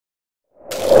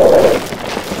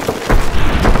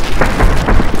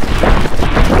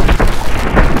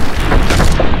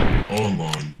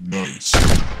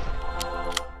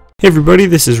Hey everybody,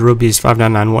 this is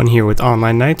Robius5991 here with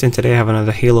Online Nights, and today I have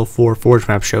another Halo 4 Forge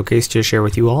map showcase to share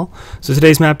with you all. So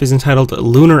today's map is entitled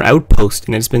Lunar Outpost,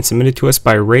 and it's been submitted to us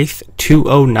by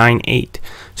Wraith2098.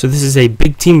 So this is a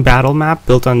big team battle map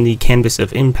built on the canvas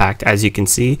of Impact, as you can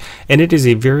see, and it is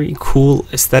a very cool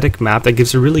aesthetic map that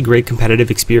gives a really great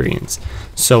competitive experience.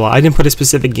 So I didn't put a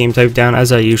specific game type down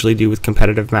as I usually do with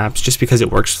competitive maps, just because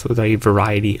it works with a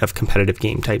variety of competitive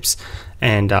game types.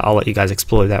 And I'll let you guys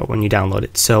explore that when you download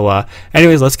it. So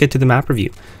anyways, let's get to the map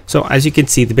review. So as you can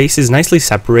see, the base is nicely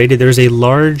separated. There's a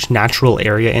large natural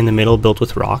area in the middle built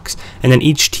with rocks, and then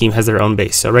each team has their own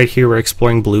base. So right here we're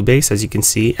exploring blue base, as you can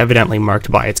see, evidently marked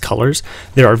by its colors.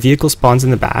 There are vehicle spawns in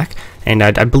the back, and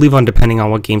I believe depending on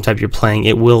what game type you're playing,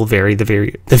 it will vary the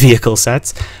vehicle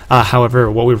sets. However,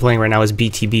 what we're playing right now is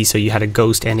BTB, so you had a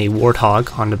ghost and a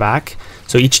warthog on the back.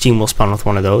 So each team will spawn with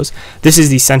one of those. This is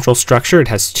the central structure. It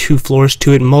has 2 floors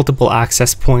to it, multiple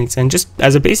access points, and just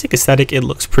as a basic aesthetic, it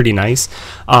looks pretty nice.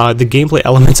 The gameplay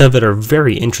elements of it are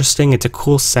very interesting. It's a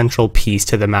cool central piece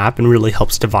to the map and really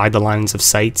helps divide the lines of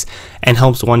sights and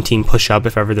helps one team push up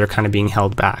if ever they're kind of being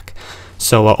held back.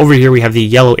 So over here we have the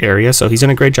yellow area, so he's done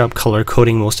a great job color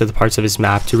coding most of the parts of his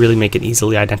map to really make it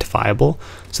easily identifiable.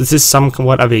 So this is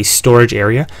somewhat of a storage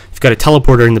area. You've got a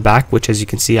teleporter in the back, which as you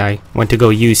can see I went to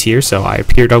go use here, so I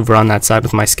appeared over on that side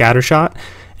with my scatter shot,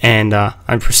 and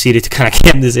I proceeded to kind of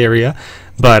camp this area,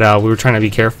 but we were trying to be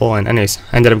careful, and anyways,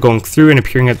 I ended up going through and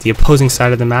appearing at the opposing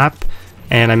side of the map,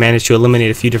 and I managed to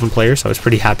eliminate a few different players, so I was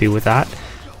pretty happy with that.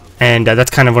 And that's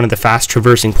kind of one of the fast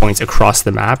traversing points across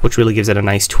the map, which really gives it a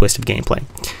nice twist of gameplay.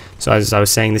 So as I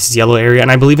was saying, this is yellow area,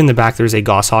 and I believe in the back there's a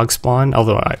Gosshog spawn,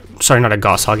 although, sorry, not a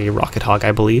Gosshog, a Rocket Hog,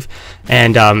 I believe.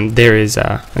 And there is,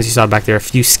 as you saw back there, a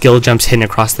few skill jumps hidden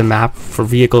across the map for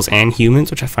vehicles and humans,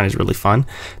 which I find is really fun.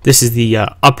 This is the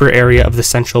upper area of the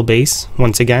central base.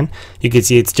 Once again, you can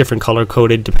see it's different color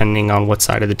coded depending on what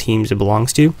side of the teams it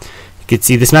belongs to. You can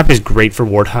see this map is great for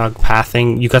warthog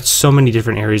pathing. You've got so many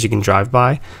different areas you can drive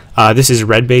by. This is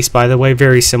red base, by the way,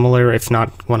 very similar, if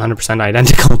not 100%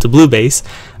 identical to blue base,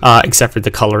 except for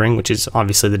the coloring, which is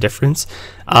obviously the difference.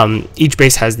 Each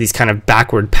base has these kind of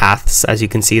backward paths, as you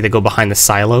can see, that go behind the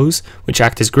silos, which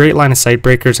act as great line of sight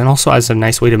breakers and also as a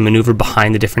nice way to maneuver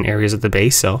behind the different areas of the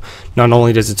base. So not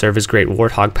only does it serve as great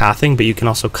warthog pathing, but you can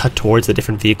also cut towards the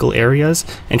different vehicle areas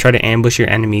and try to ambush your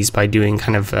enemies by doing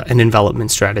kind of an envelopment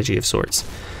strategy of sorts.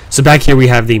 So back here we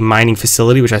have the mining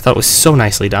facility, which I thought was so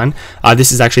nicely done.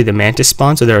 This is actually the Mantis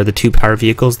spawn, so there are the 2 power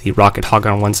vehicles, the Rocket Hog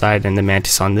on one side and the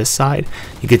Mantis on this side.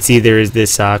 You can see there is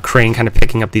this crane kind of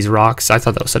picking up these rocks. I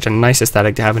thought that was such a nice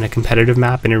aesthetic to have in a competitive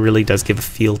map, and it really does give a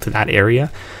feel to that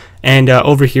area. And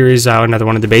over here is another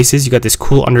one of the bases. You got this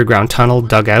cool underground tunnel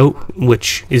dug out,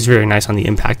 which is very nice on the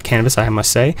Impact canvas, I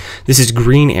must say. This is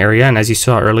green area, and as you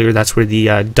saw earlier, that's where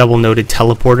the double-noted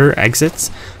teleporter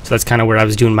exits. So that's kind of where I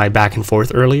was doing my back and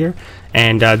forth earlier.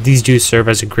 And these do serve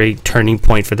as a great turning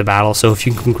point for the battle, so if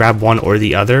you can grab one or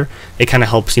the other, it kind of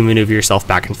helps you maneuver yourself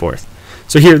back and forth.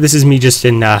 So here, this is me just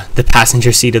in the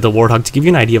passenger seat of the Warthog to give you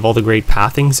an idea of all the great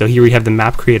pathing. So here we have the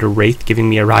map creator Wraith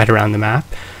giving me a ride around the map.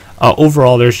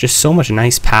 Overall, there's just so much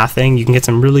nice pathing. You can get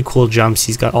some really cool jumps.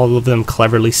 He's got all of them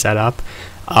cleverly set up.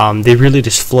 They really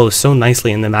just flow so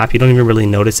nicely in the map. You don't even really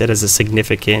notice it as a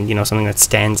significant, something that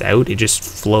stands out. It just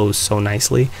flows so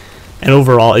nicely. And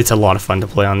overall, it's a lot of fun to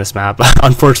play on this map.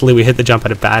 Unfortunately, we hit the jump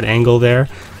at a bad angle there,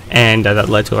 and that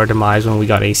led to our demise when we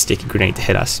got a sticky grenade to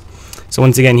hit us. So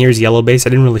once again, here's yellow base. I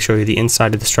didn't really show you the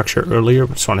inside of the structure earlier.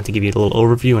 Just wanted to give you a little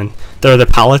overview. And there are the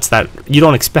pallets that you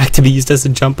don't expect to be used as a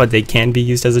jump, but they can be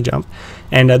used as a jump.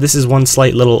 And this is one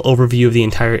slight little overview of the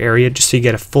entire area, just so you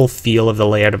get a full feel of the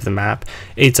layout of the map.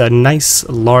 It's a nice,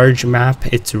 large map.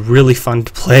 It's really fun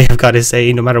to play, I've got to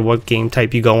say. No matter what game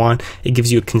type you go on, it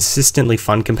gives you a consistently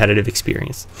fun, competitive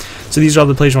experience. So these are all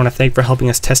the players I want to thank for helping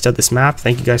us test out this map.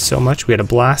 Thank you guys so much. We had a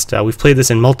blast. We've played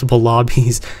this in multiple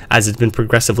lobbies as it's been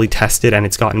progressively tested, and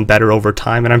it's gotten better over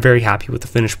time, and I'm very happy with the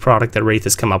finished product that Wraith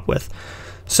has come up with.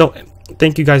 So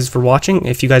thank you guys for watching.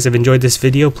 If you guys have enjoyed this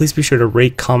video, please be sure to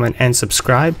rate, comment, and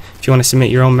subscribe. If you want to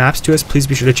submit your own maps to us, please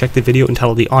be sure to check the video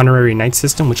entitled The Honorary Knight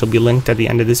System, which will be linked at the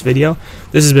end of this video.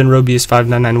 This has been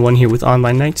Robius5991 here with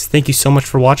Online Nights. Thank you so much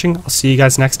for watching. I'll see you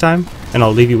guys next time, and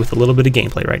I'll leave you with a little bit of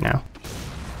gameplay right now.